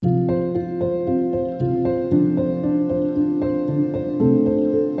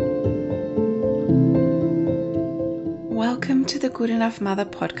Good Enough Mother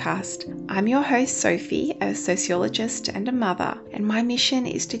podcast. I'm your host, Sophie, a sociologist and a mother, and my mission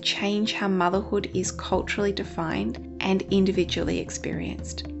is to change how motherhood is culturally defined and individually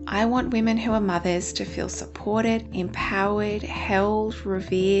experienced. I want women who are mothers to feel supported, empowered, held,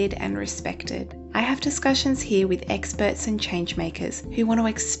 revered, and respected. I have discussions here with experts and changemakers who want to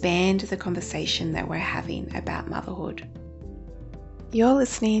expand the conversation that we're having about motherhood. You're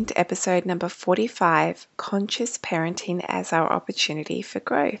listening to episode number 45, Conscious Parenting as Our Opportunity for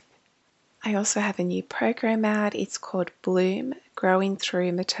Growth. I also have a new program out. It's called Bloom, Growing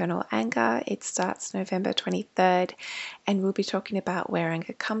Through Maternal Anger. It starts November 23rd, and we'll be talking about where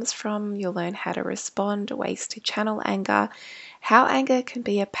anger comes from. You'll learn how to respond, ways to channel anger, how anger can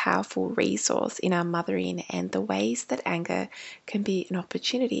be a powerful resource in our mothering, and the ways that anger can be an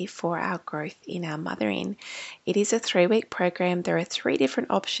opportunity for our growth in our mothering. It is a 3-week program. There are 3 different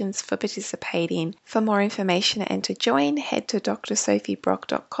options for participating. For more information and to join, head to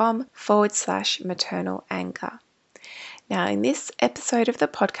drsophiebrock.com/maternal anger. Now, in this episode of the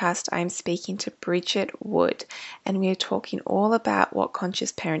podcast, I'm speaking to Bridget Wood, and we are talking all about what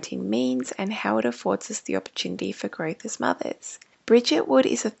conscious parenting means and how it affords us the opportunity for growth as mothers. Bridget Wood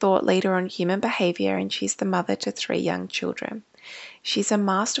is a thought leader on human behaviour, and she's the mother to 3 young children. She's a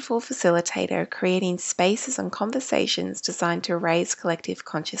masterful facilitator, creating spaces and conversations designed to raise collective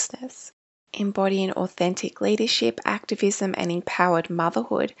consciousness. Embodying authentic leadership, activism, and empowered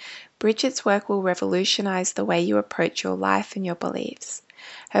motherhood, Bridget's work will revolutionize the way you approach your life and your beliefs.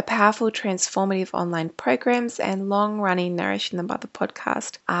 Her powerful, transformative online programs and long-running Nourishing the Mother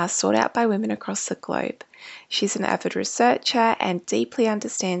podcast are sought out by women across the globe. She's an avid researcher and deeply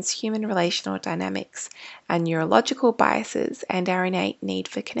understands human relational dynamics, our neurological biases, and our innate need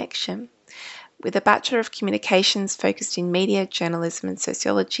for connection. With a Bachelor of Communications focused in media, journalism, and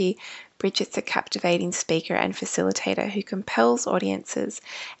sociology, Bridget's a captivating speaker and facilitator who compels audiences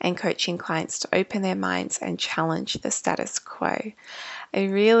and coaching clients to open their minds and challenge the status quo. I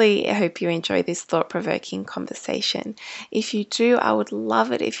really hope you enjoy this thought-provoking conversation. If you do, I would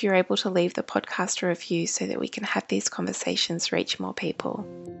love it if you're able to leave the podcast a review so that we can have these conversations reach more people.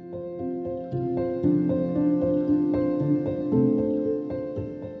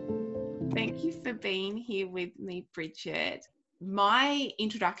 Thank you for being here with me, Bridget. My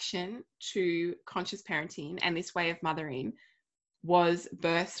introduction to conscious parenting and this way of mothering was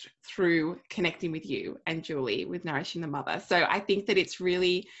birthed through connecting with you and Julie with Nourishing the Mother. So I think that it's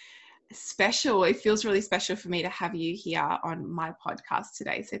really special. It feels really special for me to have you here on my podcast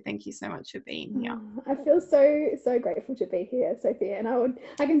today. So thank you so much for being here. I feel so grateful to be here, Sophia. And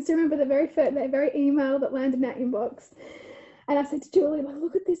I can still remember that very email that landed in our inbox. And I said to Julie, like,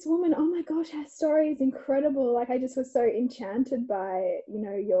 look at this woman. Oh my gosh, her story is incredible. Like, I just was so enchanted by,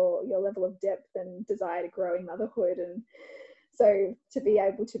 your level of depth and desire to grow in motherhood. And so to be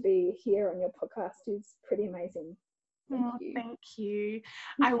able to be here on your podcast is pretty amazing. Thank you.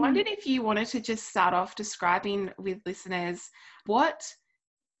 I wondered if you wanted to just start off describing with listeners what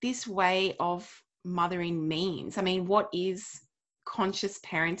this way of mothering means. I mean, what is conscious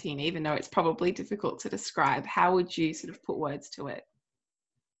parenting, even though it's probably difficult to describe? How would you sort of put words to it?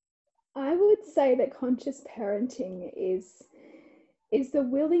 I would say that conscious parenting is the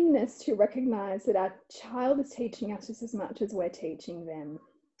willingness to recognize that our child is teaching us just as much as we're teaching them,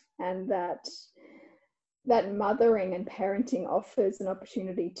 and that mothering and parenting offers an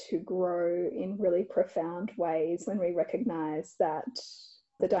opportunity to grow in really profound ways when we recognize that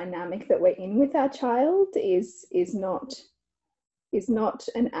the dynamic that we're in with our child is not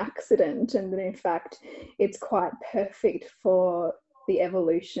an accident, and that in fact it's quite perfect for the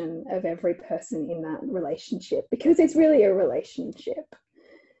evolution of every person in that relationship, because it's really a relationship.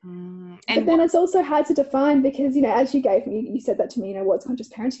 But then it's also hard to define, because as you said that to me, what's conscious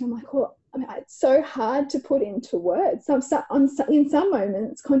parenting? I'm like, well, I mean, it's so hard to put into words. In some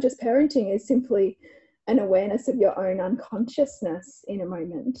moments, conscious parenting is simply an awareness of your own unconsciousness in a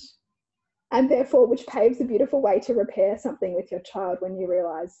moment, and therefore which paves a beautiful way to repair something with your child when you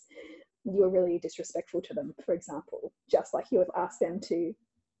realize you're really disrespectful to them, for example, just like you have asked them to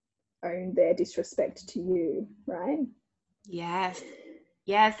own their disrespect to you, right? Yes.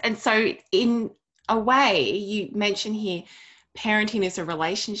 And so in a way, you mention here parenting is a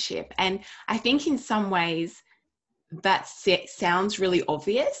relationship, and I think in some ways that sounds really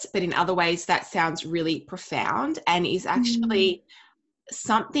obvious, but in other ways that sounds really profound and is actually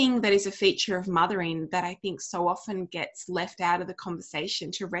something that is a feature of mothering that I think so often gets left out of the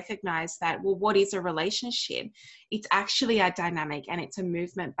conversation, to recognize that, well, what is a relationship? It's actually a dynamic, and it's a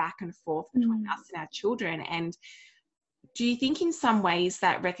movement back and forth between us and our children. And do you think in some ways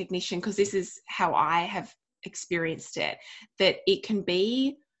that recognition, because this is how I have experienced it, that it can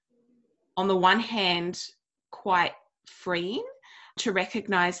be, on the one hand, quite freeing to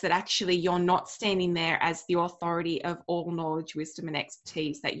recognize that actually you're not standing there as the authority of all knowledge, wisdom, and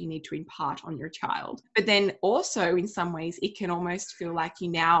expertise that you need to impart on your child. But then also, in some ways, it can almost feel like you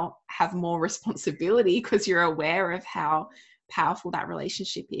now have more responsibility because you're aware of how powerful that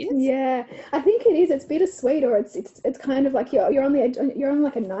relationship is. Yeah, I think it is. It's bittersweet, or it's kind of like you're on the edge, you're on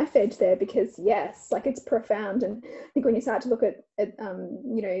like a knife edge there, because yes, like it's profound. And I think when you start to look at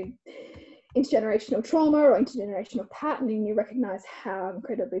you know, intergenerational trauma or intergenerational patterning, you recognize how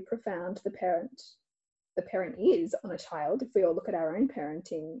incredibly profound the parent is on a child, if we all look at our own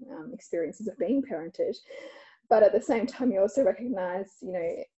parenting experiences of being parented. But at the same time, you also recognize, you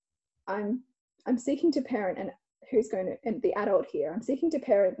know, I'm seeking to parent, and and the adult here, I'm seeking to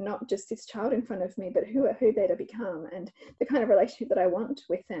parent not just this child in front of me, but who they're to become, and the kind of relationship that I want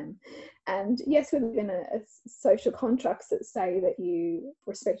with them. And yes, we live in a social contracts that say that you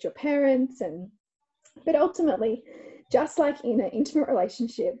respect your parents, but ultimately, just like in an intimate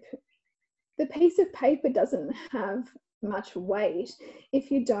relationship, the piece of paper doesn't have much weight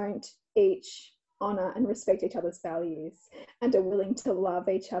if you don't each honour and respect each other's values and are willing to love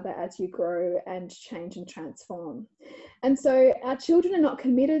each other as you grow and change and transform. And so our children are not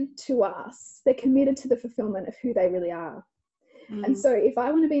committed to us, they're committed to the fulfilment of who they really are. And so if I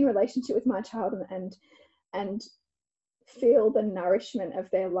want to be in relationship with my child and feel the nourishment of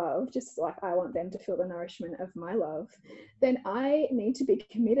their love, just like I want them to feel the nourishment of my love, then I need to be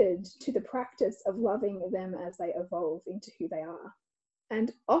committed to the practice of loving them as they evolve into who they are.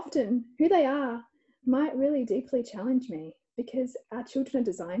 And often who they are might really deeply challenge me, because our children are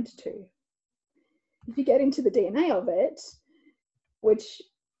designed to. If you get into the DNA of it, which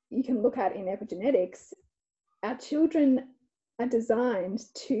you can look at in epigenetics, our children are designed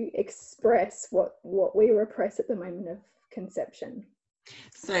to express what we repress at the moment of conception.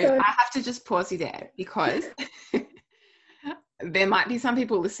 So I have to just pause you there, because there might be some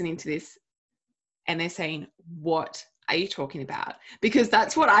people listening to this and they're saying, what are you talking about? Because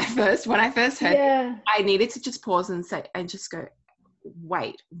that's what when I first heard it, I needed to just pause and just go,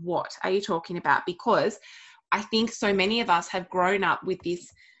 wait, what are you talking about? Because I think so many of us have grown up with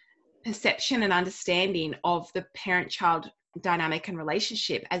this perception and understanding of the parent-child dynamic and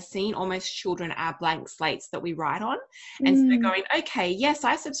relationship as seeing almost children are blank slates that we write on. And so going, okay, yes,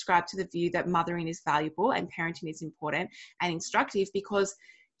 I subscribe to the view that mothering is valuable and parenting is important and instructive, because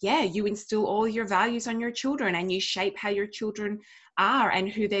you instill all your values on your children and you shape how your children are and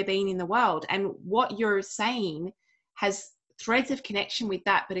who they're being in the world. And what you're saying has threads of connection with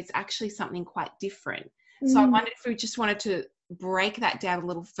that, but it's actually something quite different. So I wondered if we just wanted to break that down a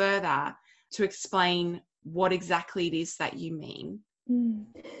little further to explain what exactly it is that you mean.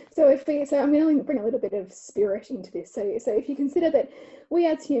 So I'm going to bring a little bit of spirit into this. So if you consider that we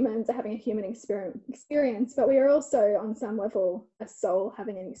as humans are having a human experience, but we are also on some level a soul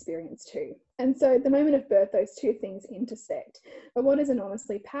having an experience too. And so at the moment of birth, those two things intersect. But what is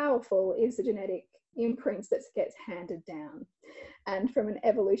enormously powerful is the genetic imprints that gets handed down. And from an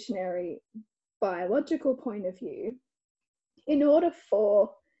evolutionary biological point of view, in order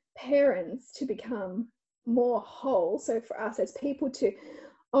for parents to become more whole, so for us as people to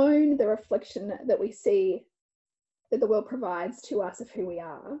own the reflection that we see that the world provides to us of who we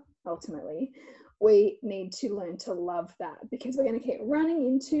are, ultimately, we need to learn to love that, because we're going to keep running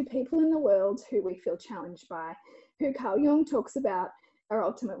into people in the world who we feel challenged by, who Carl Jung talks about are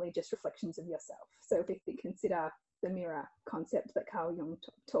ultimately just reflections of yourself. So if we consider the mirror concept that Carl Jung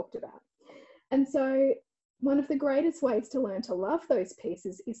talked about. And so one of the greatest ways to learn to love those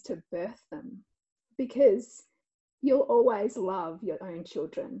pieces is to birth them, because you'll always love your own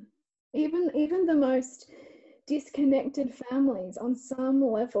children. Even the most disconnected families, on some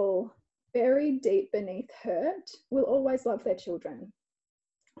level, buried deep beneath hurt, will always love their children.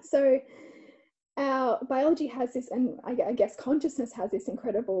 So our biology has this, and I guess consciousness has this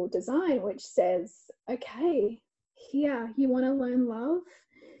incredible design which says, okay, here, you want to learn love?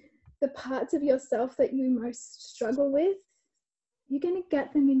 The parts of yourself that you most struggle with, you're going to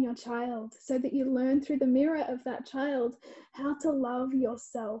get them in your child, so that you learn through the mirror of that child how to love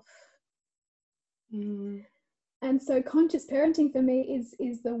yourself. And so conscious parenting for me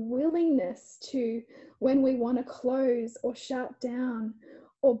is the willingness to, when we want to close or shut down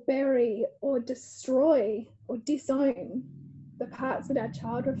or bury or destroy or disown the parts that our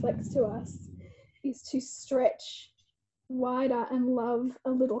child reflects to us, is to stretch wider and love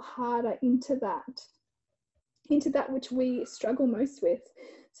a little harder into that which we struggle most with,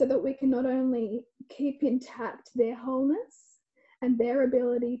 so that we can not only keep intact their wholeness and their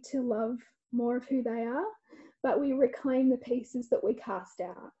ability to love more of who they are, but we reclaim the pieces that we cast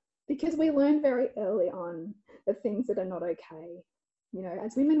out, because we learn very early on the things that are not okay. You know,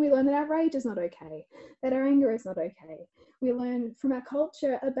 as women, we learn that our rage is not okay, that our anger is not okay. We learn from our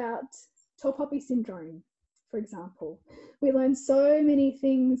culture about tall poppy syndrome, for example. We learn so many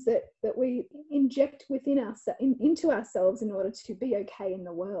things that we inject within us, into ourselves, in order to be okay in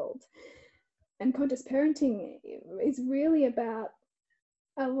the world. And conscious parenting is really about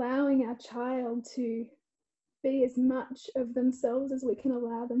allowing our child to be as much of themselves as we can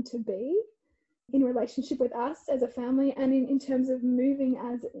allow them to be, in relationship with us as a family, and in terms of moving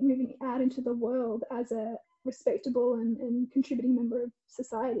out into the world as a respectable and contributing member of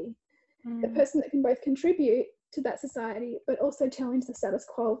society. The person that can both contribute to that society but also challenge the status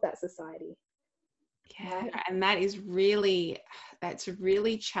quo of that society. Yeah, right? And that's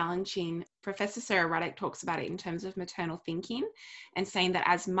really challenging. Professor Sarah Ruddock talks about it in terms of maternal thinking, and saying that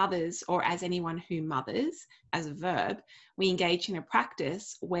as mothers, or as anyone who mothers as a verb, we engage in a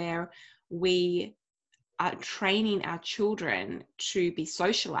practice where we are training our children to be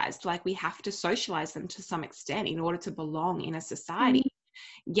socialized. Like, we have to socialize them to some extent in order to belong in a society.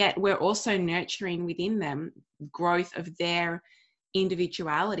 Yet we're also nurturing within them growth of their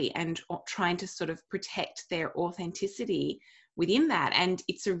individuality and trying to sort of protect their authenticity within that. And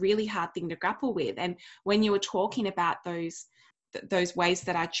it's a really hard thing to grapple with. And when you were talking about those ways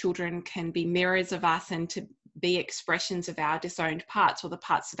that our children can be mirrors of us and to be expressions of our disowned parts, or the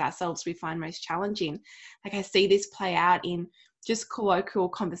parts of ourselves we find most challenging, like, I see this play out in just colloquial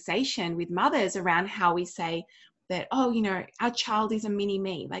conversation with mothers around how we say that, oh, you know, our child is a mini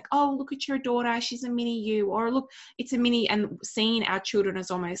me. Like, oh, look at your daughter, she's a mini you. Or look, it's a mini, and seeing our children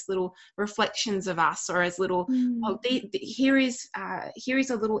as almost little reflections of us, or as little, oh, here is a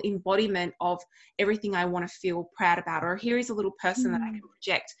little embodiment of everything I want to feel proud about. Or here is a little person that I can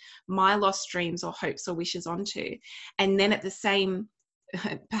project my lost dreams or hopes or wishes onto. And then at the same,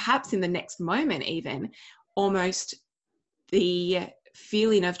 perhaps in the next moment even, almost the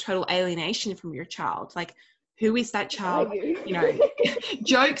feeling of total alienation from your child. Like, who is that child? You know,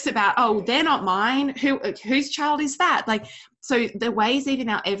 jokes about, oh, they're not mine. Whose child is that? Like, so the ways even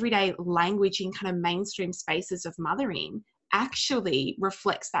our everyday language in kind of mainstream spaces of mothering actually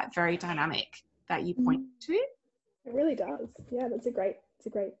reflects that very dynamic that you point to. It really does. Yeah, it's a great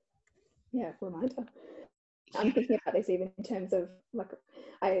reminder. I'm thinking about this even in terms of, like,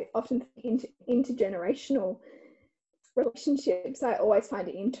 I often think intergenerational relationships. I always find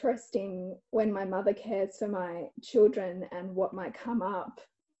it interesting when my mother cares for my children and what might come up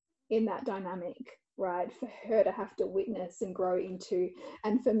in that dynamic, right? For her to have to witness and grow into,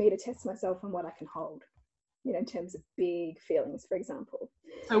 and for me to test myself on what I can hold, you know, in terms of big feelings, for example.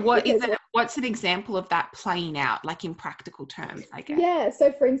 So what's an example of that playing out, like in practical terms, I guess? Yeah,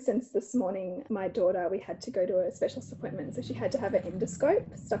 so for instance, this morning, my daughter, we had to go to a specialist appointment, so she had to have an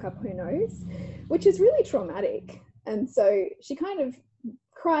endoscope stuck up her nose, which is really traumatic. And so she kind of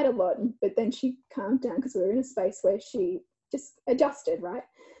cried a lot, but then she calmed down because we were in a space where she just adjusted, right?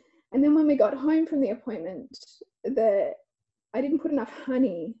 And then when we got home from the appointment, I didn't put enough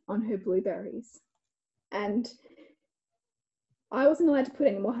honey on her blueberries. And I wasn't allowed to put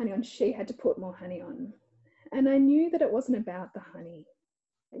any more honey on. She had to put more honey on. And I knew that it wasn't about the honey.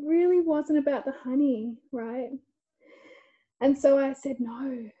 It really wasn't about the honey, right? And so I said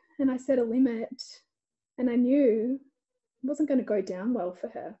no. And I set a limit. And I knew it wasn't going to go down well for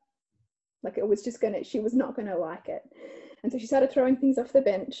her. Like, it was just she was not going to like it. And so she started throwing things off the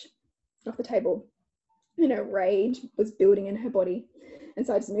bench, off the table. You know, rage was building in her body. And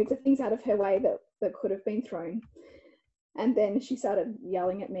so I just moved the things out of her way that could have been thrown. And then she started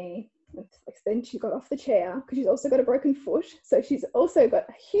yelling at me. Then she got off the chair because she's also got a broken foot. So she's also got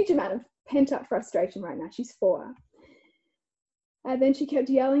a huge amount of pent up frustration right now. She's 4. And then she kept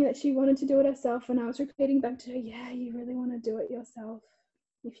yelling that she wanted to do it herself. And I was repeating back to her, yeah, you really want to do it yourself.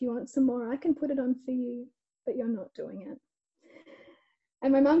 If you want some more, I can put it on for you, but you're not doing it.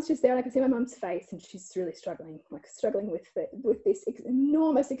 And my mum's just there, and I can see my mum's face, and she's really struggling with this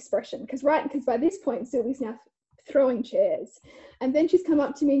enormous expression. Because by this point, Sylvie's now throwing chairs. And then she's come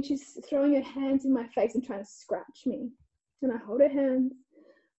up to me and she's throwing her hands in my face and trying to scratch me. And I hold her hands.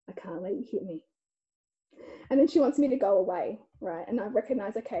 I can't let you hit me. And then she wants me to go away, right? And I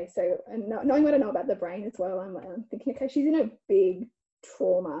recognize, okay, so, and knowing what I know about the brain as well, I'm thinking, okay, she's in a big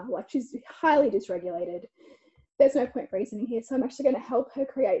trauma, like she's highly dysregulated. There's no point reasoning here. So I'm actually going to help her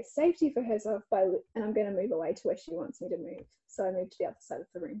create safety for herself and I'm going to move away to where she wants me to move. So I moved to the other side of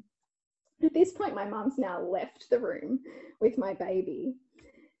the room. At this point, my mum's now left the room with my baby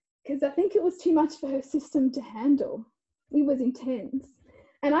because I think it was too much for her system to handle. It was intense.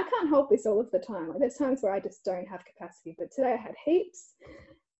 And I can't hold this all of the time. Like, there's times where I just don't have capacity, but today I had heaps.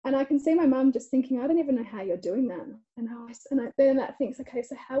 And I can see my mum just thinking, I don't even know how you're doing that. Then that thinks, okay,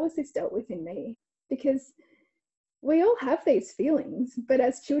 so how was this dealt with in me? Because we all have these feelings, but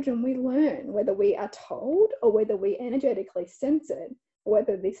as children, we learn whether we are told or whether we energetically sense it,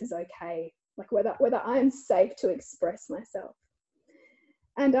 whether this is okay, like whether I'm safe to express myself.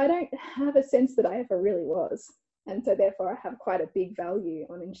 And I don't have a sense that I ever really was. And so therefore I have quite a big value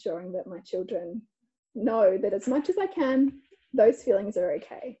on ensuring that my children know that as much as I can, those feelings are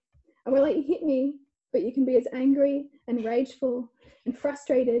okay. I won't let you hit me, but you can be as angry and rageful and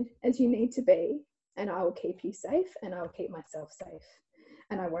frustrated as you need to be. And I will keep you safe, and I will keep myself safe.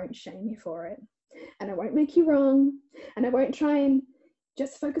 And I won't shame you for it. And I won't make you wrong. And I won't try and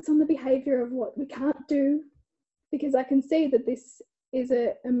just focus on the behavior of what we can't do, because I can see that this is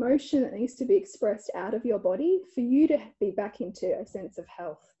an emotion that needs to be expressed out of your body for you to be back into a sense of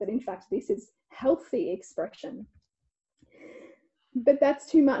health. That in fact, this is healthy expression. But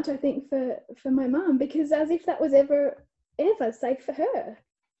that's too much, I think, for my mum, because as if that was ever safe for her,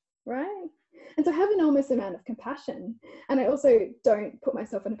 right? And so I have an enormous amount of compassion. And I also don't put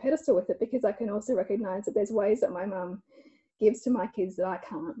myself on a pedestal with it, because I can also recognize that there's ways that my mum gives to my kids that I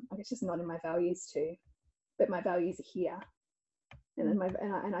can't. Like, it's just not in my values to, but my values are here. And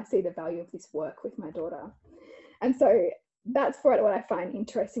then I see the value of this work with my daughter. And so that's what I find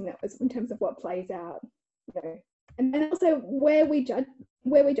interesting, that was in terms of what plays out, you know. And then also where we judge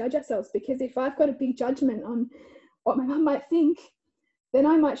ourselves, because if I've got a big judgment on what my mum might think, then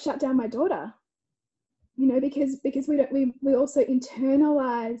I might shut down my daughter, you know, because we also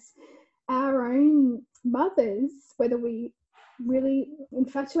internalize our own mothers, whether we really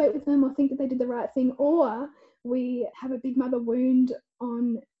infatuate with them or think that they did the right thing, or we have a big mother wound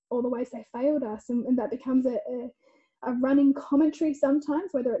on all the ways they failed us, and that becomes a running commentary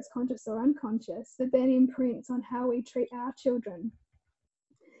sometimes, whether it's conscious or unconscious, that then imprints on how we treat our children.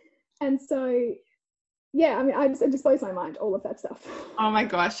 And so, yeah, I mean, it just blows my mind, all of that stuff. Oh my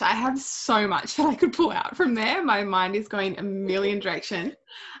gosh, I have so much that I could pull out from there. My mind is going a million directions.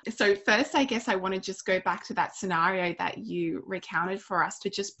 So first, I guess I want to just go back to that scenario that you recounted for us, to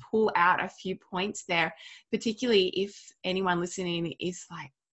just pull out a few points there, particularly if anyone listening is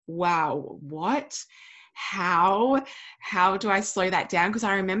like, wow, what? How do I slow that down? Because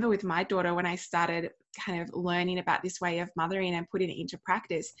I remember with my daughter, when I started kind of learning about this way of mothering and putting it into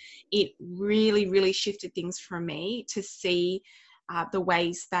practice, it really, really shifted things for me to see the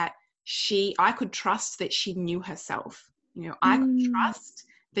ways that I could trust that she knew herself. You know, I could trust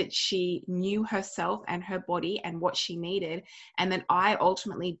that she knew herself and her body and what she needed, and that I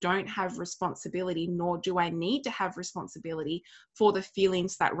ultimately don't have responsibility, nor do I need to have responsibility for the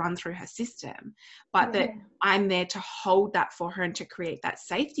feelings that run through her system, but that I'm there to hold that for her and to create that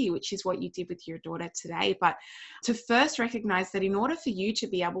safety, which is what you did with your daughter today. But to first recognize that in order for you to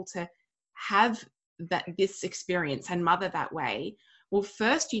be able to have this experience and mother that way, well,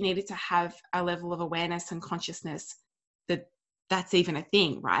 first you needed to have a level of awareness and consciousness that that's even a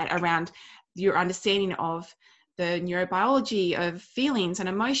thing, right? Around your understanding of the neurobiology of feelings and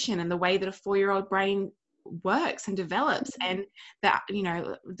emotion and the way that a 4-year-old brain works and develops, and that, you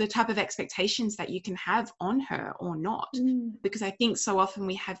know, the type of expectations that you can have on her or not. Because I think so often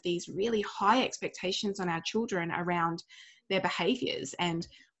we have these really high expectations on our children around their behaviors, and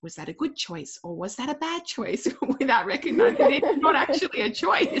was that a good choice or was that a bad choice, without recognizing it's not actually a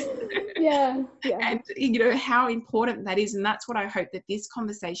choice. Yeah. And you know how important that is. And that's what I hope that this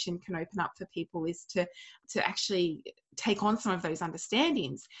conversation can open up for people, is to actually take on some of those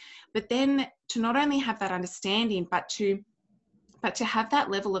understandings, but then to not only have that understanding, but to have that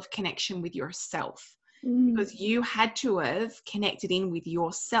level of connection with yourself. Because you had to have connected in with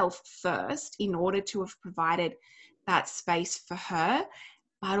yourself first in order to have provided that space for her.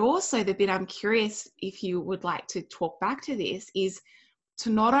 But also the bit I'm curious if you would like to talk back to this is to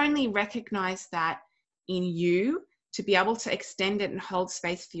not only recognize that in you, to be able to extend it and hold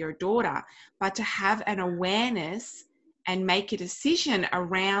space for your daughter, but to have an awareness and make a decision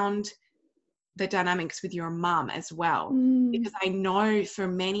around the dynamics with your mum as well. Because I know for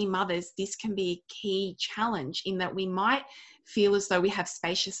many mothers, this can be a key challenge, in that we might feel as though we have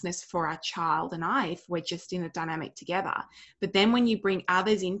spaciousness for our child and I, if we're just in a dynamic together. But then when you bring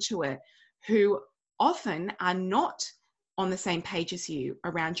others into it who often are not on the same page as you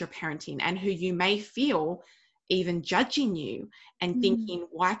around your parenting, and who you may feel even judging you and thinking,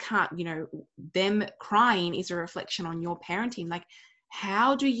 why can't, you know, them crying is a reflection on your parenting. Like,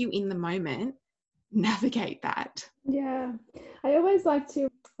 how do you in the moment navigate that? Yeah, I always like to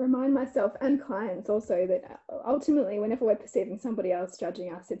remind myself and clients also that ultimately whenever we're perceiving somebody else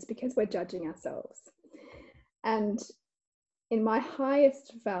judging us, it's because we're judging ourselves. And in my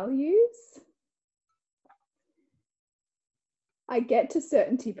highest values, I get to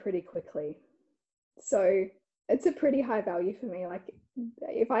certainty pretty quickly. So it's a pretty high value for me. Like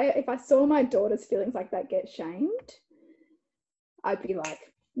if I saw my daughter's feelings like that get shamed, I'd be like,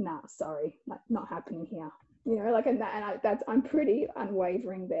 nah, sorry, not happening here. You know, like, I'm pretty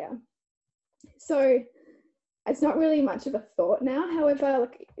unwavering there. So it's not really much of a thought now. However,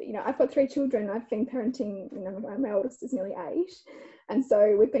 like, you know, I've got 3 children. I've been parenting, you know, my oldest is nearly 8. And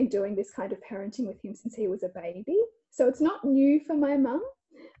so we've been doing this kind of parenting with him since he was a baby. So it's not new for my mum,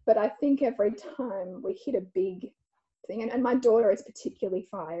 but I think every time we hit a big thing, and my daughter is particularly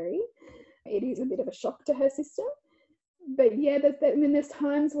fiery, it is a bit of a shock to her system. But yeah, there's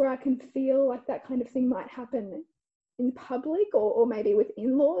times where I can feel like that kind of thing might happen in public, or maybe with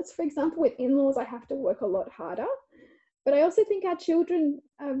in-laws. For example, with in-laws, I have to work a lot harder. But I also think our children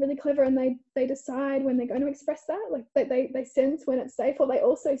are really clever, and they decide when they're going to express that. Like they sense when it's safe, or they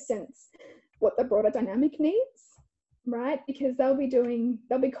also sense what the broader dynamic needs, right? Because they'll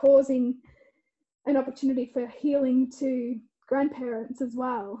be causing an opportunity for healing to grandparents as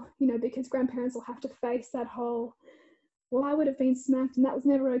well, you know, because grandparents will have to face that whole, well, I would have been smacked and that was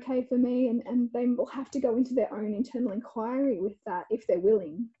never okay for me. And they will have to go into their own internal inquiry with that if they're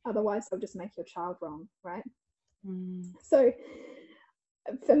willing. Otherwise, they'll just make your child wrong, right? So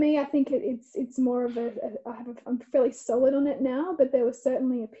for me, I think it's more of I'm fairly solid on it now, but there was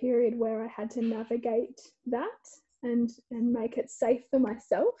certainly a period where I had to navigate that and make it safe for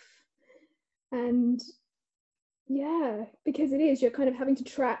myself. And yeah, because you're kind of having to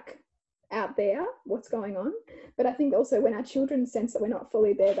track out there what's going on. But I think also when our children sense that we're not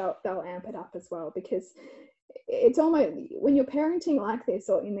fully there, they'll amp it up as well, because it's almost, when you're parenting like this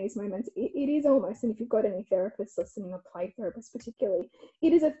or in these moments, it is almost, and if you've got any therapists listening, or play therapists particularly,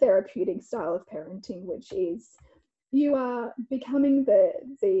 it is a therapeutic style of parenting, which is you are becoming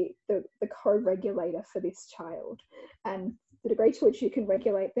the co-regulator for this child, and the degree to which you can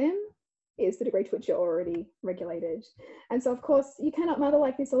regulate them is the degree to which you're already regulated. And so of course you cannot mother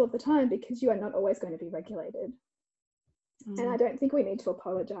like this all of the time, because you are not always going to be regulated. And I don't think we need to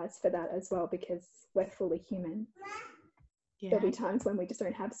apologize for that as well, because we're fully human. Yeah. There'll be times when we just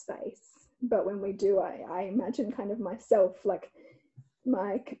don't have space, but when we do, I imagine kind of myself, like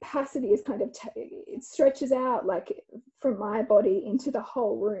my capacity is kind of it stretches out like from my body into the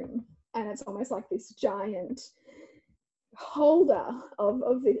whole room, and it's almost like this giant holder of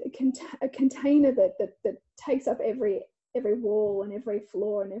a container that takes up every wall and every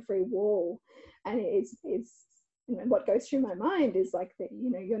floor and every wall. And it's you know, what goes through my mind is like that, you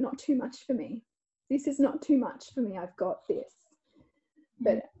know, you're not too much for me. This is not too much for me. I've got this.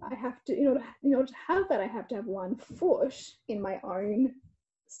 But I have to, in order to have that, I have to have one foot in my own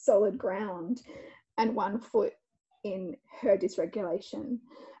solid ground and one foot in her dysregulation.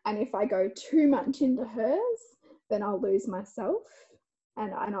 And if I go too much into hers, then I'll lose myself,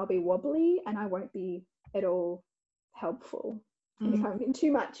 and I'll be wobbly, and I won't be at all helpful. And if I'm in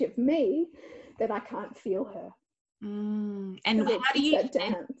too much of me, then I can't feel her. And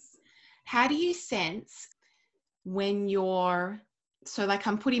how do you sense when you're, so like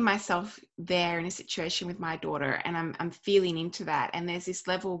I'm putting myself there in a situation with my daughter, and I'm feeling into that, and there's this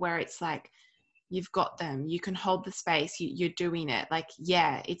level where it's like, you've got them, you can hold the space, you're doing it, like,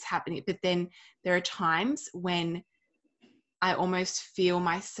 yeah, it's happening. But then there are times when I almost feel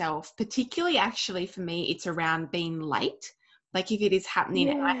myself, particularly actually for me, it's around being late. Like if it is happening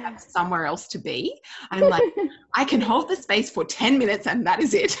and I have somewhere else to be, I'm like, I can hold the space for 10 minutes and that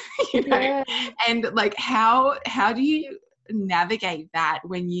is it, you know? Yeah. And like, how do you navigate that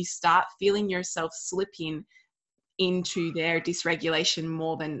when you start feeling yourself slipping into their dysregulation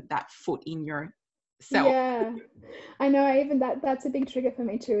more than that foot in yourself? Yeah, I know. Even that's a big trigger for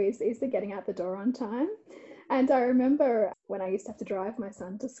me too, is the getting out the door on time. And I remember when I used to have to drive my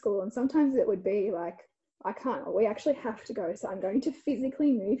son to school, and sometimes it would be like, I can't, we actually have to go. So I'm going to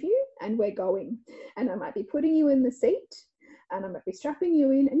physically move you and we're going. And I might be putting you in the seat and I might be strapping you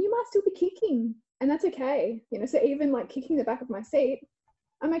in, and you might still be kicking, and that's okay. You know, so even like kicking the back of my seat,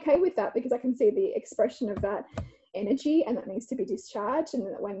 I'm okay with that, because I can see the expression of that energy and that needs to be discharged. And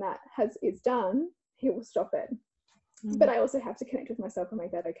when that is done, he will stop it. But I also have to connect with myself and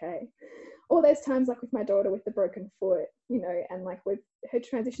make that okay. Or there's times like with my daughter with the broken foot, you know, and like with her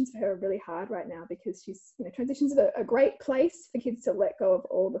transitions for her are really hard right now, because she's, you know, transitions are a great place for kids to let go of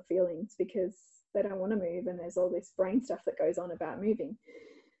all the feelings, because they don't want to move, and there's all this brain stuff that goes on about moving.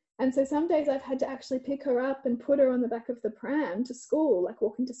 And so some days I've had to actually pick her up and put her on the back of the pram to school, like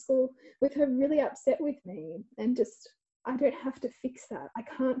walking to school with her really upset with me. And just, I don't have to fix that. I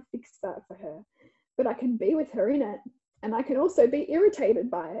can't fix that for her, but I can be with her in it. And I can also be irritated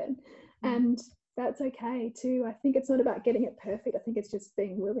by it. And that's okay too. I think it's not about getting it perfect. I think it's just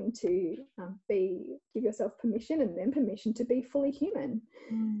being willing to give yourself permission and then permission to be fully human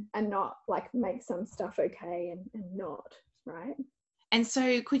and not like make some stuff okay and not, right? And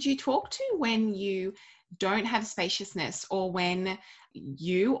so could you talk to when you don't have spaciousness, or when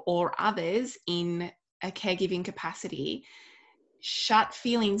you or others in a caregiving capacity shut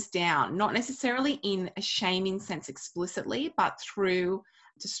feelings down, not necessarily in a shaming sense explicitly, but through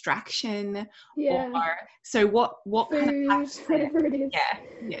distraction, or so what food, kind of happens there? whatever it is.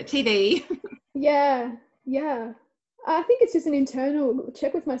 Yeah, TV. yeah I think it's just an internal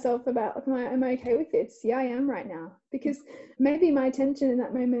check with myself about, am I okay with this? Yeah, I am right now, because maybe my attention in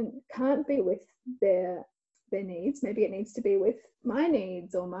that moment can't be with their needs. Maybe it needs to be with my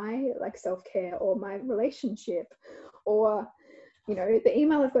needs, or my like self-care, or my relationship, or the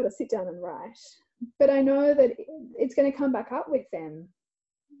email I've got to sit down and write. But I know that it's going to come back up with them.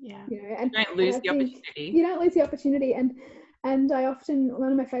 And you don't lose the opportunity. You don't lose the opportunity. And I often,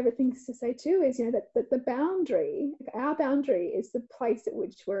 one of my favorite things to say too is, that the boundary, our boundary is the place at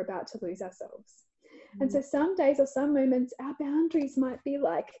which we're about to lose ourselves. And so some days or some moments, our boundaries might be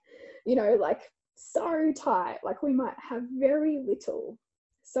like, like so tight, like we might have very little.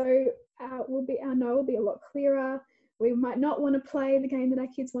 So our no will be a lot clearer. We might not want to play the game that our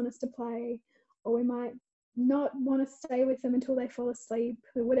kids want us to play, or we might not want to stay with them until they fall asleep,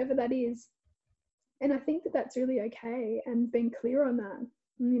 or whatever that is. And I think that that's really okay, and being clear on that.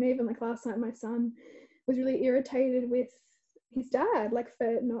 Even like last night, my son was really irritated with his dad, like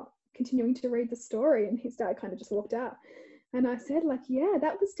for not continuing to read the story, and his dad kind of just walked out. And I said, like, yeah,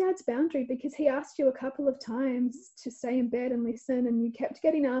 that was Dad's boundary, because he asked you a couple of times to stay in bed and listen, and you kept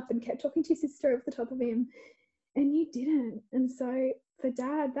getting up and kept talking to your sister over the top of him, and you didn't. And so for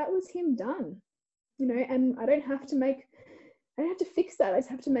Dad, that was him done, and I don't have to fix that. I just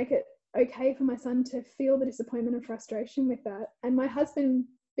have to make it okay for my son to feel the disappointment and frustration with that, and my husband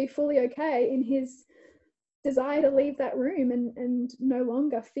be fully okay in his desire to leave that room and no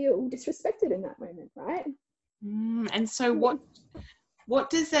longer feel disrespected in that moment, right? And so what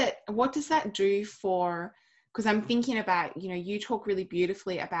does that do for, because I'm thinking about, you talk really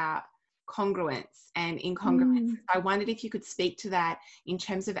beautifully about congruence and incongruence. I wondered if you could speak to that in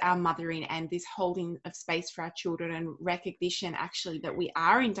terms of our mothering and this holding of space for our children, and recognition actually that we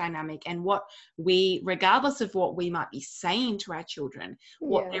are in dynamic, and what we, regardless of what we might be saying to our children,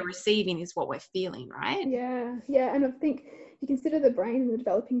 what they're receiving is what we're feeling, right? Yeah. And I think if you consider the brain and the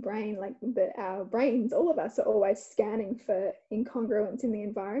developing brain, like our brains, all of us are always scanning for incongruence in the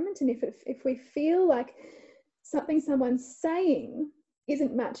environment. And if we feel like something someone's saying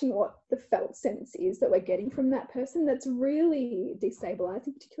isn't matching what the felt sense is that we're getting from that person, that's really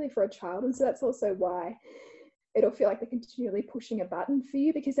destabilizing, particularly for a child. And so that's also why it'll feel like they're continually pushing a button for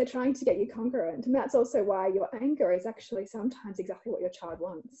you, because they're trying to get you congruent. And that's also why your anger is actually sometimes exactly what your child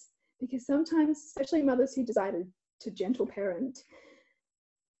wants, because sometimes, especially mothers who decide to gentle parent,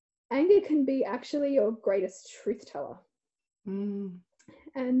 anger can be actually your greatest truth teller.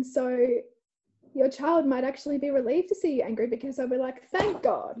 And so your child might actually be relieved to see you angry, because they'll be like, thank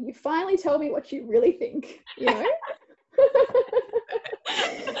God, you finally tell me what you really think,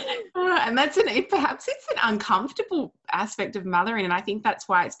 And perhaps it's an uncomfortable aspect of mothering, and I think that's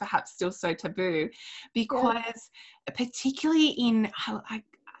why it's perhaps still so taboo, because particularly I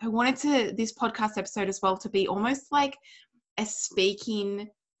wanted this podcast episode as well to be almost like a speaking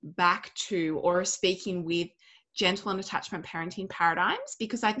back to, or a speaking with, gentle and attachment parenting paradigms,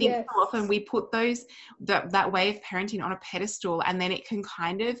 because I think so often we put that way of parenting on a pedestal, and then it can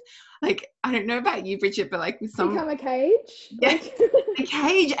kind of, like, I don't know about you, Bridget, but like with some become a cage. A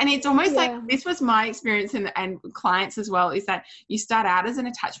cage. And it's almost like, this was my experience and clients as well, is that you start out as an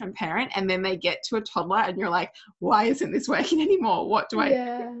attachment parent, and then they get to a toddler and you're like, why isn't this working anymore? What do I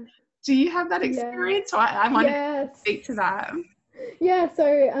do? You have that experience? So I wanted to speak to that.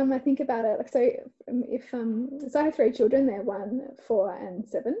 So I think about it. So so I have 3 children. They're 1, 4, and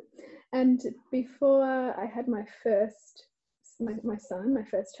 7. And before I had my son, my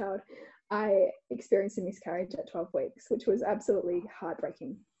first child, I experienced a miscarriage at 12 weeks, which was absolutely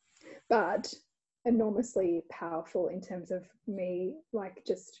heartbreaking, but enormously powerful in terms of me, like,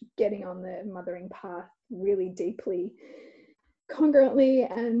 just getting on the mothering path really deeply,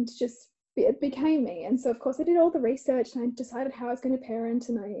 congruently, and just it became me. And so of course I did all the research, and I decided how I was going to parent,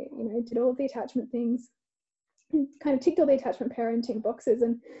 and I did all of the attachment things, kind of ticked all the attachment parenting boxes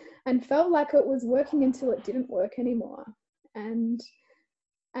and felt like it was working until it didn't work anymore. And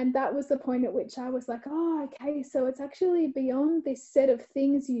that was the point at which I was like, oh, okay, so it's actually beyond this set of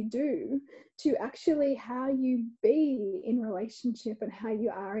things you do to actually how you be in relationship and how you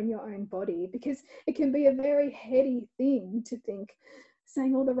are in your own body, because it can be a very heady thing to think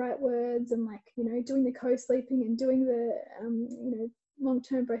saying all the right words and, like, you know, doing the co-sleeping and doing the, you know,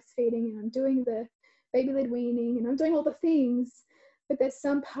 long-term breastfeeding, and I'm doing the baby-led weaning and I'm doing all the things, but there's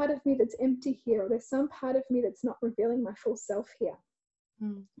some part of me that's empty here, or there's some part of me that's not revealing my full self here.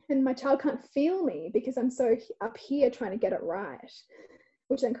 And my child can't feel me because I'm so up here trying to get it right,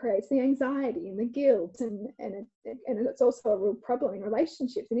 which then creates the anxiety and the guilt, and it's also a real problem in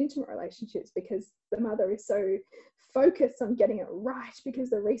relationships, in intimate relationships, because the mother is so focused on getting it right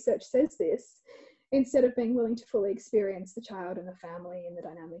because the research says this, instead of being willing to fully experience the child and the family and the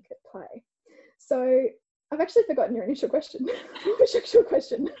dynamic at play. So I've actually forgotten your initial question. Which actual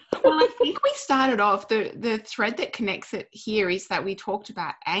question? Well, I think we started off, the thread that connects it here is that we talked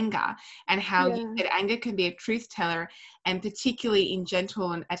about anger and how you said anger can be a truth teller, and particularly in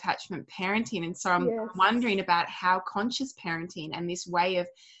gentle and attachment parenting. And so I'm wondering about how conscious parenting and this way of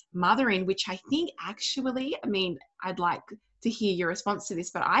mothering, which I think actually, I mean, I'd like to hear your response to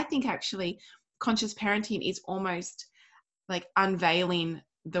this, but I think actually conscious parenting is almost like unveiling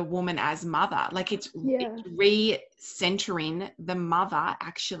the woman as mother, like it's re-centering the mother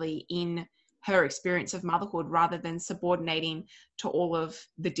actually in her experience of motherhood, rather than subordinating to all of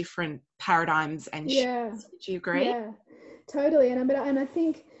the different paradigms and shifts. Would you agree? Yeah, totally. And I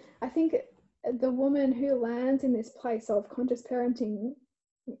think the woman who lands in this place of conscious parenting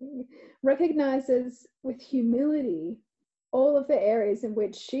recognizes with humility all of the areas in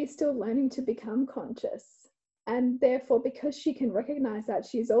which she's still learning to become conscious. And therefore, because she can recognize that,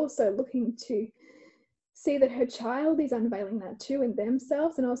 she's also looking to see that her child is unveiling that too in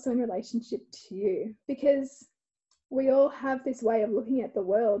themselves, and also in relationship to you. Because we all have this way of looking at the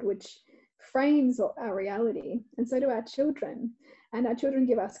world which frames our reality, and so do our children. And our children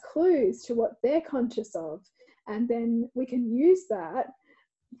give us clues to what they're conscious of. And then we can use that,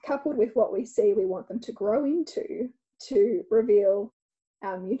 coupled with what we see we want them to grow into, to reveal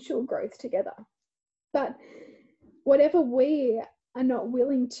our mutual growth together. But whatever we are not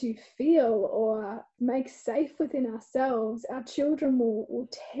willing to feel or make safe within ourselves, our children will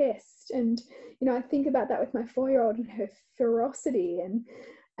test. And, you know, I think about that with my 4-year-old and her ferocity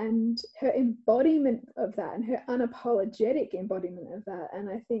and her embodiment of that, and her unapologetic embodiment of that. And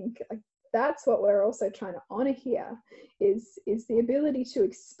I think, like, that's what we're also trying to honor here, is the ability to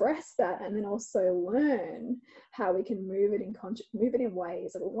express that, and then also learn how we can move it in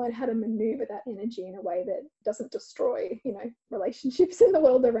ways, or learn how to maneuver that energy in a way that doesn't destroy, you know, relationships in the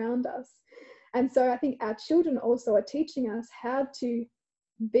world around us. And so I think our children also are teaching us how to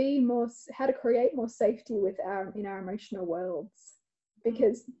create more safety in our emotional worlds,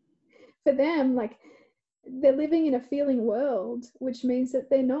 because for them, like, they're living in a feeling world, which means that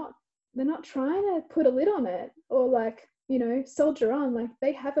they're not trying to put a lid on it, or, like, you know, soldier on. Like,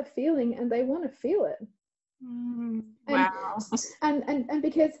 they have a feeling and they want to feel it. Wow. And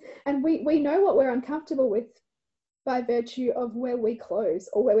because we know what we're uncomfortable with by virtue of where we close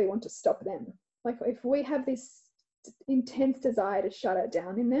or where we want to stop them. Like, if we have this intense desire to shut it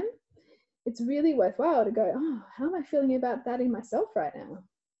down in them, it's really worthwhile to go, oh, how am I feeling about that in myself right now?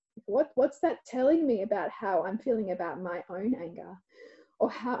 What's that telling me about how I'm feeling about my own anger, or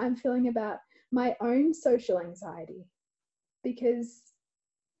how I'm feeling about my own social anxiety? Because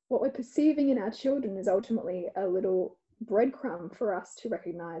what we're perceiving in our children is ultimately a little breadcrumb for us to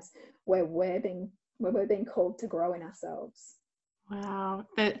recognize where we're being called to grow in ourselves. Wow.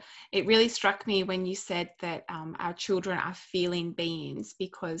 But it really struck me when you said that our children are feeling beings,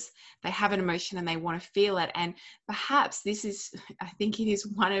 because they have an emotion and they want to feel it. And perhaps I think it is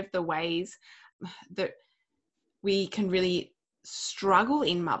one of the ways that we can really struggle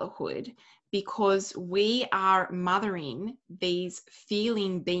in motherhood, because we are mothering these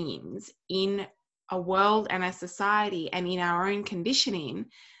feeling beings in a world and a society and in our own conditioning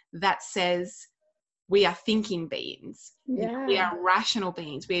that says we are thinking beings. Yeah. We are rational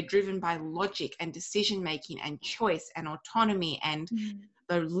beings. We are driven by logic and decision making and choice and autonomy and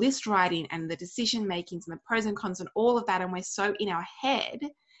the list writing and the decision makings and the pros and cons and all of that. And we're so in our head.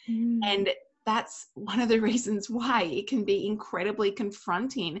 And that's one of the reasons why it can be incredibly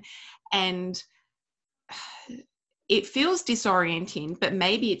confronting, and it feels disorienting, but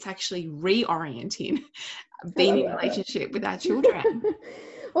maybe it's actually reorienting being in a relationship with our children.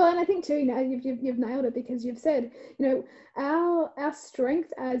 Well, and I think too, now you've nailed it, because you've said, you know, our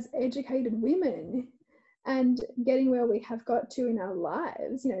strength as educated women and getting where we have got to in our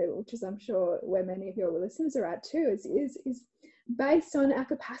lives, you know, which is I'm sure where many of your listeners are at too, is based on our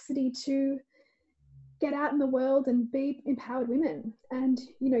capacity to get out in the world and be empowered women, and,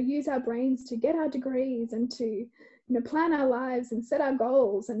 you know, use our brains to get our degrees and to, you know, plan our lives and set our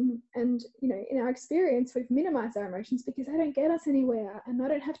goals. And you know, in our experience, we've minimized our emotions because they don't get us anywhere, and I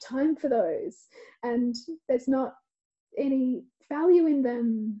don't have time for those, and there's not any value in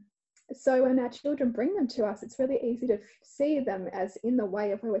them. So when our children bring them to us, it's really easy to see them as in the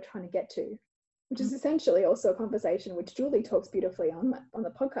way of where we're trying to get to, which is essentially also a conversation which Julie talks beautifully on the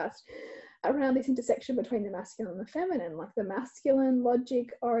podcast, around this intersection between the masculine and the feminine. Like the masculine,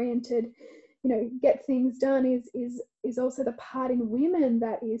 logic oriented, you know, get things done is also the part in women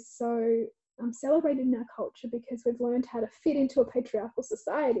that is so celebrated in our culture, because we've learned how to fit into a patriarchal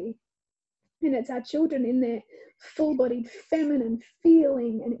society. And it's our children in their full-bodied feminine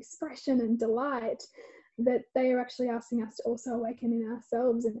feeling and expression and delight that they are actually asking us to also awaken in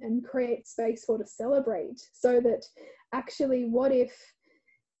ourselves and create space for, to celebrate. So that actually, what if,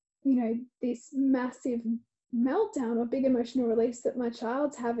 you know, this massive meltdown or big emotional release that my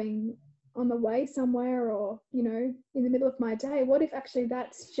child's having on the way somewhere, or, you know, in the middle of my day, what if actually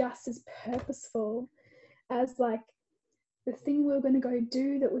that's just as purposeful as like the thing we were going to go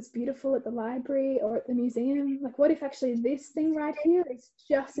do that was beautiful at the library or at the museum? Like, what if actually this thing right here is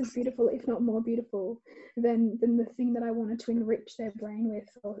just as beautiful, if not more beautiful, than the thing that I wanted to enrich their brain with,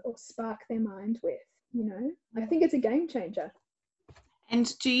 or spark their mind with, you know? I think it's a game changer.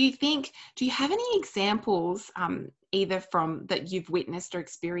 And do you have any examples, either from that you've witnessed or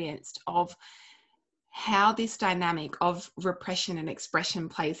experienced, of how this dynamic of repression and expression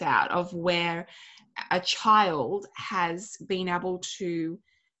plays out, of where a child has been able to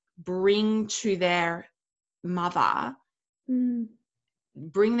bring to their mother,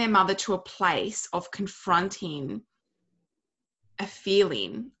 bring their mother to a place of confronting a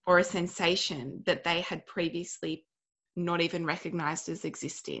feeling or a sensation that they had previously not even recognized as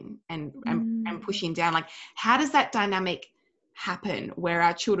existing, and pushing down? Like, how does that dynamic happen where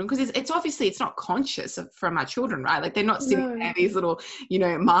our children, because it's obviously it's not conscious from our children, right? Like, they're not sitting there, these little, you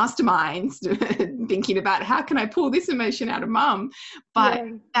know, masterminds thinking about how can I pull this emotion out of mum, but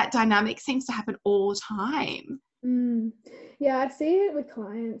that dynamic seems to happen all the time. Yeah, I see it with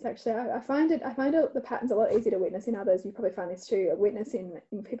clients actually. I find the patterns a lot easier to witness in others. You probably find this too, witness in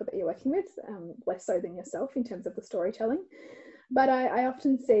people that you're working with, less so than yourself in terms of the storytelling. But I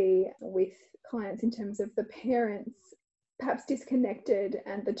often see with clients in terms of the parents perhaps disconnected,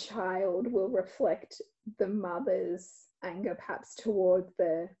 and the child will reflect the mother's anger perhaps toward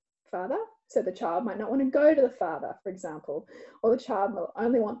the father. So the child might not want to go to the father, for example, or the child will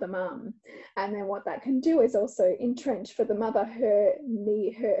only want the mum. And then what that can do is also entrench for the mother her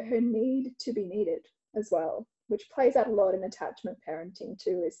need to be needed as well, which plays out a lot in attachment parenting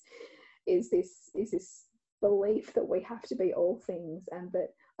too, is this belief that we have to be all things, and that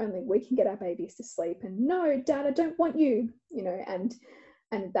only we can get our babies to sleep, and no, dad, I don't want you, you know, and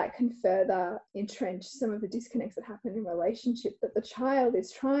that can further entrench some of the disconnects that happen in relationship that the child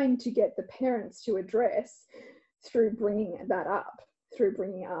is trying to get the parents to address through bringing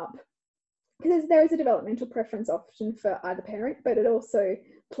up. Because there is a developmental preference often for either parent, but it also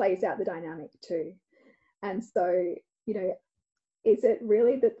plays out the dynamic too. And so, you know, is it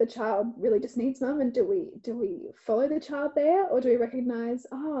really that the child really just needs mum, and do we follow the child there, or do we recognize,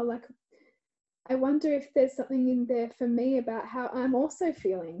 oh, like, I wonder if there's something in there for me about how I'm also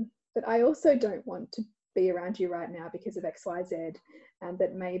feeling, that I also don't want to be around you right now because of XYZ, and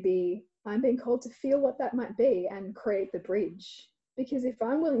that maybe I'm being called to feel what that might be and create the bridge. Because if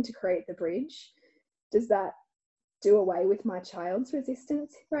I'm willing to create the bridge, does that do away with my child's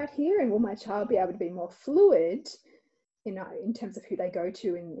resistance right here? And will my child be able to be more fluid, you know, in terms of who they go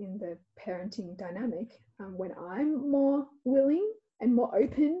to in the parenting dynamic, when I'm more willing and more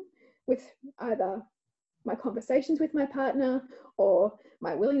open with either my conversations with my partner or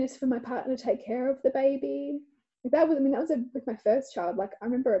my willingness for my partner to take care of the baby? That was with my first child. Like, I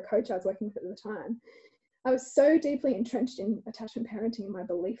remember a coach I was working with at the time. I was so deeply entrenched in attachment parenting and my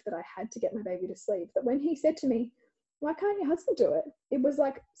belief that I had to get my baby to sleep, that when he said to me, why can't your husband do it? It was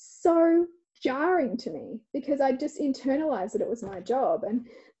like so jarring to me, because I just internalized that it was my job. And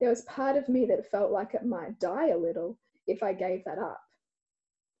there was part of me that felt like it might die a little if I gave that up.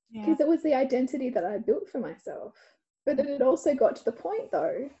 Because it was the identity that I built for myself. But it also got to the point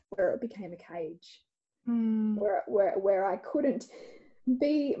though where it became a cage, where I couldn't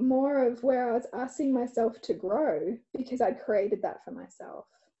be more of where I was asking myself to grow, because I'd created that for myself.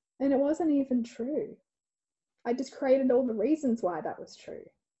 And it wasn't even true. I just created all the reasons why that was true.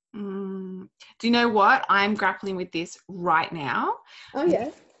 Do you know what? I'm grappling with this right now. Oh, yeah.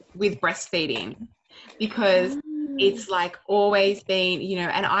 With breastfeeding, because it's like always been,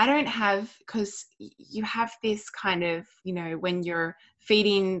 and I don't have, because you have this kind of, when you're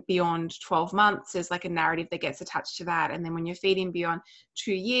feeding beyond 12 months, there's like a narrative that gets attached to that. And then when you're feeding beyond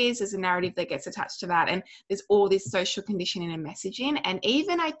 2 years, there's a narrative that gets attached to that. And there's all this social conditioning and messaging. And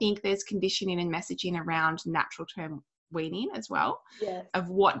even I think there's conditioning and messaging around natural term weaning as well, yes, of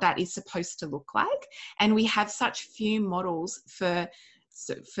what that is supposed to look like. And we have such few models for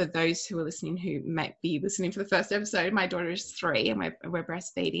those who are listening, who might be listening for the first episode. My daughter is 3 and we're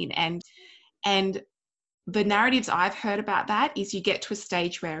breastfeeding, and the narratives I've heard about that is you get to a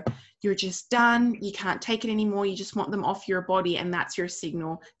stage where you're just done, you can't take it anymore, you just want them off your body, and that's your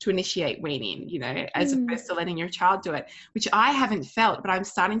signal to initiate weaning, as opposed to letting your child do it, which I haven't felt, but I'm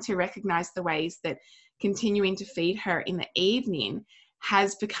starting to recognize the ways that continuing to feed her in the evening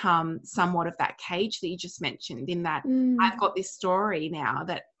has become somewhat of that cage that you just mentioned, in that I've got this story now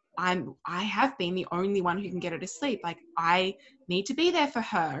that I have been the only one who can get her to sleep. Like, I need to be there for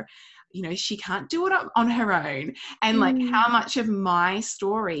her. She can't do it on her own. And like, how much of my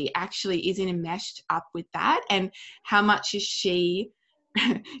story actually is enmeshed up with that, and how much is she,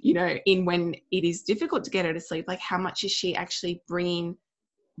 in when it is difficult to get her to sleep, like how much is she actually bringing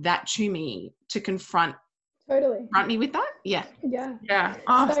that to me to confront me with that? Yeah.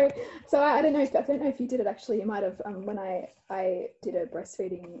 Oh. So I don't know if you did it. Actually, you might have, when I did a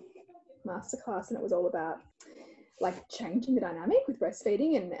breastfeeding masterclass, and it was all about like changing the dynamic with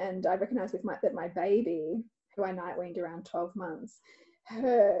breastfeeding, and I recognized with my baby, who I night weaned around 12 months,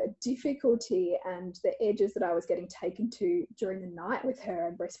 her difficulty and the edges that I was getting taken to during the night with her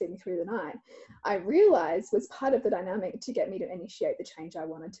and breastfeeding through the night, I realized was part of the dynamic to get me to initiate the change I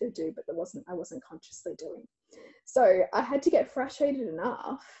wanted to do, but I wasn't consciously doing. So I had to get frustrated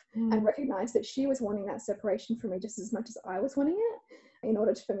enough and recognize that she was wanting that separation from me just as much as I was wanting it, in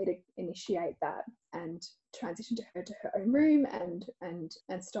order for me to initiate that and transition her to her own room and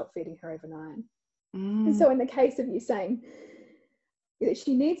stop feeding her overnight. And so in the case of you saying that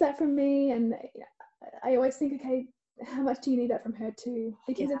she needs that from me, and I always think, okay, how much do you need that from her too?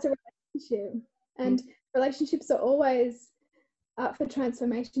 Because it's a relationship, and relationships are always up for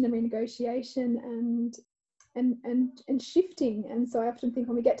transformation and renegotiation and shifting. And so I often think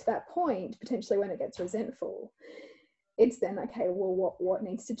when we get to that point, potentially when it gets resentful, it's then, okay, well, what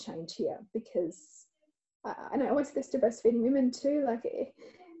needs to change here? Because and I always say this to breastfeeding women too, like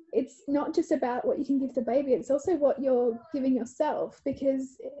it's not just about what you can give the baby, it's also what you're giving yourself,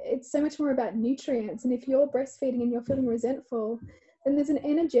 because it's so much more about nutrients. And if you're breastfeeding and you're feeling resentful, then there's an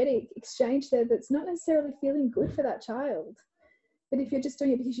energetic exchange there that's not necessarily feeling good for that child. But if you're just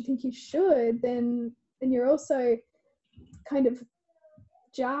doing it because you think you should, then you're also kind of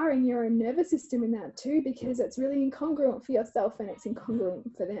jarring your own nervous system in that too, because it's really incongruent for yourself and it's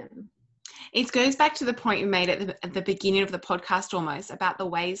incongruent for them. It goes back to the point you made at the beginning of the podcast, almost, about the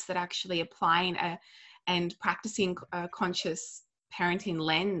ways that actually applying and practicing a conscious parenting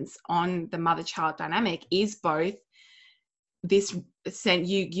lens on the mother-child dynamic is both this sense,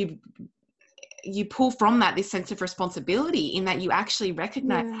 you pull from that this sense of responsibility, in that you actually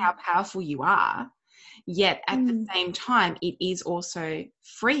recognize how powerful you are, yet at the same time it is also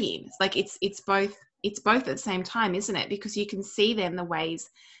freeing. It's like it's both at the same time, isn't it? Because you can see then the ways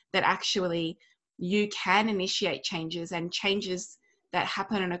that actually you can initiate changes, and changes that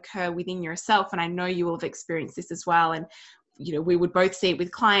happen and occur within yourself. And I know you will have experienced this as well, and we would both see it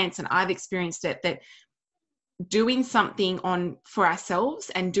with clients, and I've experienced it, that doing something for ourselves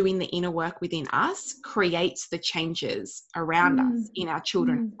and doing the inner work within us creates the changes around us in our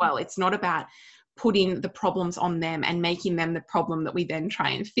children as well. It's not about putting the problems on them and making them the problem that we then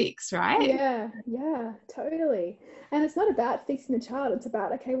try and fix, right? Yeah, totally. And it's not about fixing the child, it's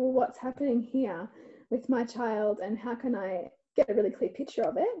about, okay, well, what's happening here with my child, and how can I get a really clear picture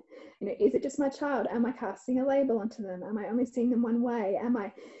of it? Is it just my child? Am I casting a label onto them? Am I only seeing them one way? Am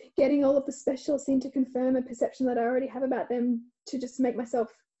I getting all of the specialists in to confirm a perception that I already have about them to just make myself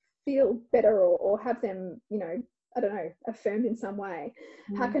feel better, or have them, I don't know, affirmed in some way?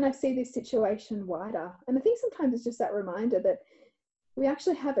 How can I see this situation wider? And I think sometimes it's just that reminder that we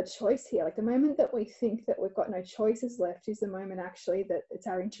actually have a choice here. Like, the moment that we think that we've got no choices left is the moment actually that it's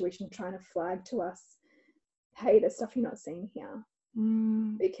our intuition trying to flag to us, hey, there's stuff you're not seeing here.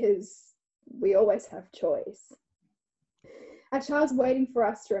 Because we always have choice. Our child's waiting for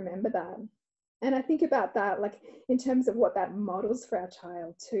us to remember that. And I think about that, like, in terms of what that models for our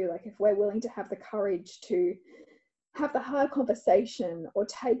child too. Like, if we're willing to have the courage to have the hard conversation, or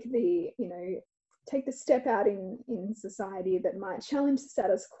take the, take the step out in society that might challenge the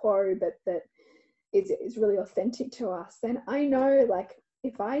status quo, but that is really authentic to us, then I know, like,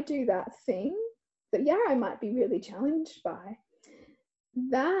 if I do that thing that, yeah, I might be really challenged by,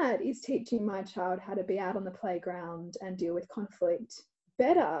 that is teaching my child how to be out on the playground and deal with conflict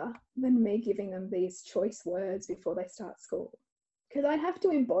better than me giving them these choice words before they start school. Because I have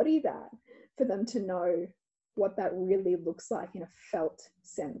to embody that for them to know what that really looks like in a felt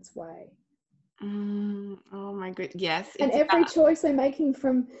sense way. Oh my good, yes. And every choice we're making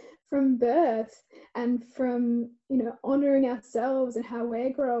from birth and from, you know, honoring ourselves and how we're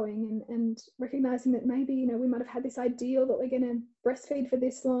growing, and recognizing that maybe, you know, we might have had this ideal that we're going to breastfeed for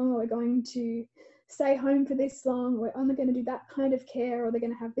this long, or we're going to stay home for this long, or we're only going to do that kind of care, or they're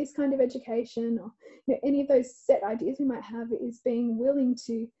going to have this kind of education, or, you know, any of those set ideas we might have, is being willing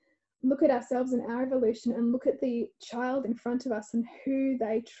to look at ourselves and our evolution and look at the child in front of us and who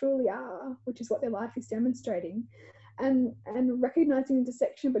they truly are, which is what their life is demonstrating, and recognizing the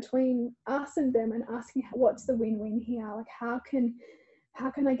intersection between us and them, and asking what's the win-win here, like how can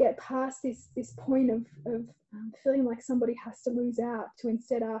I get past this point of feeling like somebody has to lose out, to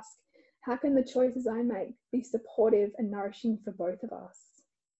instead ask, how can the choices I make be supportive and nourishing for both of us?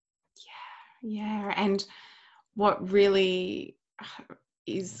 Yeah. And what really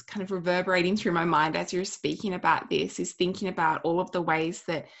is kind of reverberating through my mind as you're speaking about this is thinking about all of the ways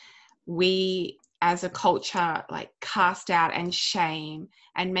that we as a culture like cast out and shame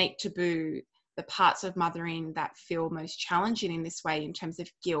and make taboo the parts of mothering that feel most challenging in this way, in terms of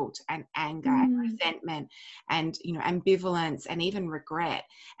guilt and anger and resentment and, you know, ambivalence and even regret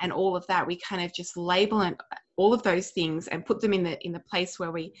and all of that. We kind of just label all of those things and put them in the place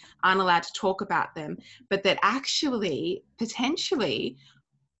where we aren't allowed to talk about them, but that actually potentially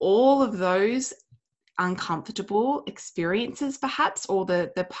all of those uncomfortable experiences, perhaps, or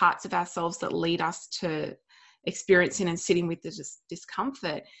the parts of ourselves that lead us to experiencing and sitting with the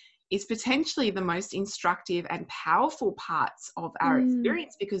discomfort, is potentially the most instructive and powerful parts of our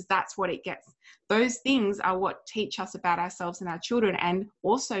experience, because that's what it gets. Those things are what teach us about ourselves and our children, and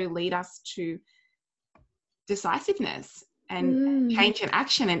also lead us to decisiveness and change and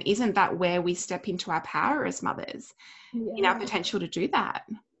action. And isn't that where we step into our power as mothers, in our potential to do that?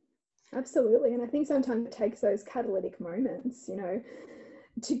 Absolutely. And I think sometimes it takes those catalytic moments, you know,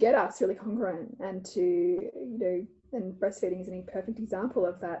 to get us really congruent, and to, you know, and breastfeeding is a perfect example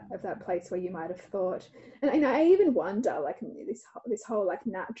of that place where you might have thought, and I even wonder, like, this whole like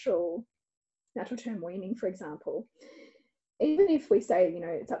natural term weaning, for example, even if we say, you know,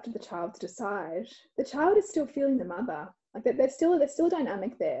 it's up to the child to decide, the child is still feeling the mother, like that there's still a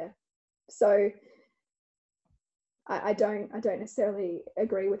dynamic there. So I don't necessarily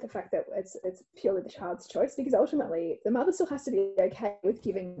agree with the fact that it's purely the child's choice, because ultimately the mother still has to be okay with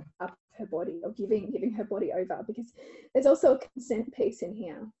giving up her body, or giving her body over, because there's also a consent piece in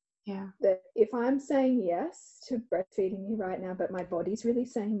here. Yeah. That if I'm saying yes to breastfeeding you right now, but my body's really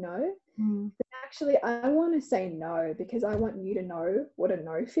saying no, then actually I want to say no, because I want you to know what a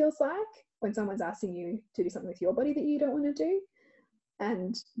no feels like when someone's asking you to do something with your body that you don't want to do,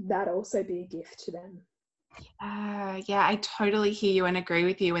 and that also be a gift to them. Yeah, I totally hear you and agree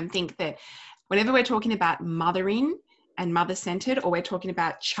with you, and think that whenever we're talking about mothering and mother-centered, or we're talking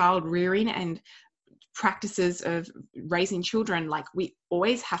about child rearing and practices of raising children, like, we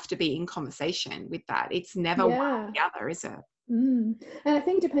always have to be in conversation with that. It's never one or the other, is it? And I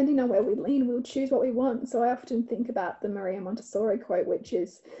think depending on where we lean, we'll choose what we want. So I often think about the Maria Montessori quote, which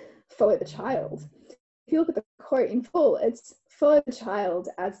is follow the child. If you look at the quote in full, it's follow the child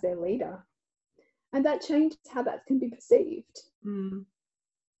as their leader. And that changes how that can be perceived.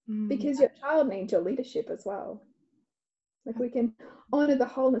 Because your child needs your leadership as well. Like, we can honour the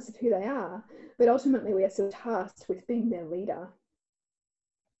wholeness of who they are, but ultimately we are still tasked with being their leader.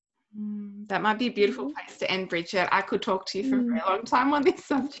 That might be a beautiful place to end, Bridget. I could talk to you for a very long time on this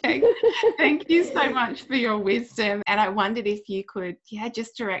subject. Thank you so much for your wisdom. And I wondered if you could,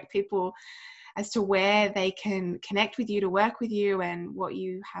 just direct people as to where they can connect with you, to work with you, and what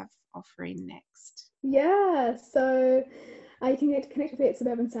you have offering next. Yeah, so you can connect with me at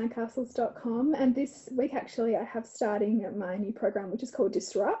suburbansandcastles.com, and this week actually I have starting my new program, which is called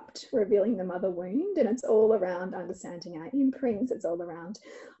Disrupt, Revealing the Mother Wound, and it's all around understanding our imprints. It's all around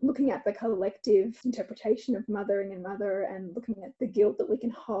looking at the collective interpretation of mothering and mother, and looking at the guilt that we can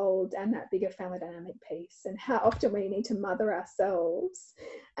hold, and that bigger family dynamic piece, and how often we need to mother ourselves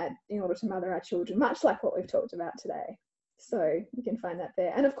in order to mother our children, much like what we've talked about today. So you can find that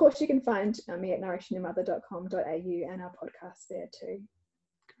there. And of course, you can find me at nourishingyourmother.com.au, and our podcast there too.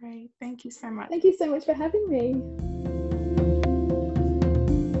 Great. Thank you so much. Thank you so much for having me.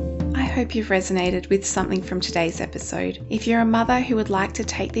 I hope you've resonated with something from today's episode. If you're a mother who would like to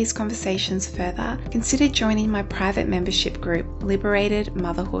take these conversations further, consider joining my private membership group, Liberated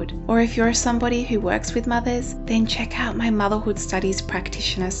Motherhood. Or if you're somebody who works with mothers, then check out my Motherhood Studies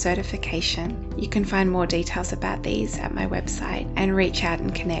Practitioner certification. You can find more details about these at my website and reach out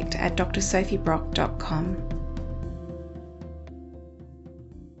and connect at drsophiebrock.com.